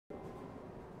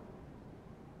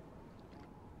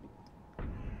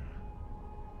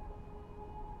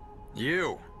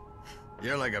You.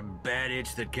 You're like a bad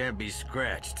itch that can't be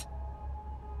scratched.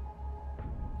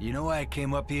 You know why I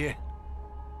came up here?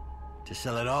 To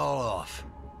sell it all off.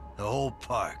 The whole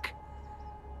park.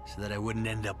 So that I wouldn't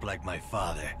end up like my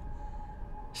father.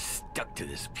 Stuck to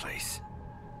this place.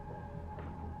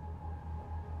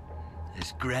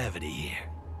 There's gravity here.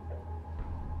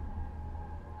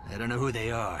 I don't know who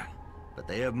they are, but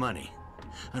they have money.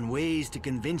 And ways to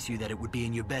convince you that it would be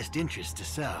in your best interest to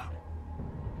sell.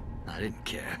 I didn't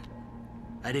care.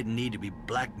 I didn't need to be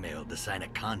blackmailed to sign a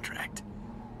contract.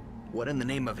 What in the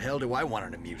name of hell do I want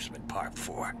an amusement park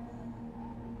for?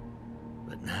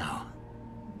 But now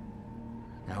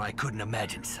I couldn't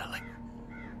imagine selling.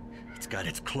 It's got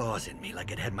its claws in me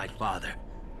like it had my father.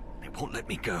 It won't let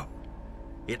me go.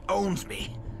 It owns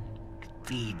me. It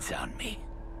feeds on me.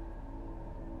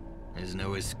 There's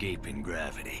no escaping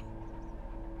gravity.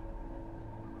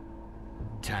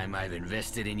 Time I've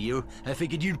invested in you, I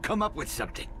figured you'd come up with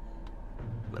something.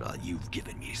 But all you've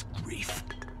given me is grief.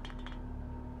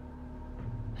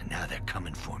 And now they're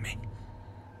coming for me.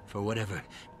 For whatever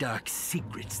dark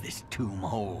secrets this tomb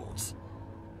holds.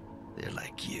 They're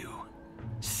like you.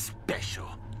 Special.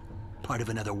 Part of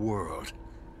another world.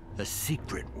 A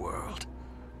secret world.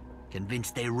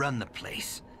 Convinced they run the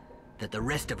place. That the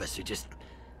rest of us are just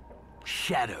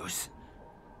shadows.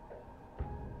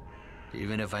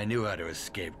 Even if I knew how to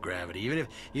escape gravity,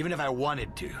 even if I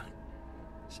wanted to,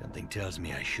 something tells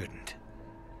me I shouldn't.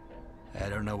 I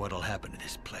don't know what'll happen to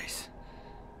this place.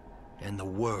 And the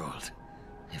world,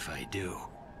 if I do.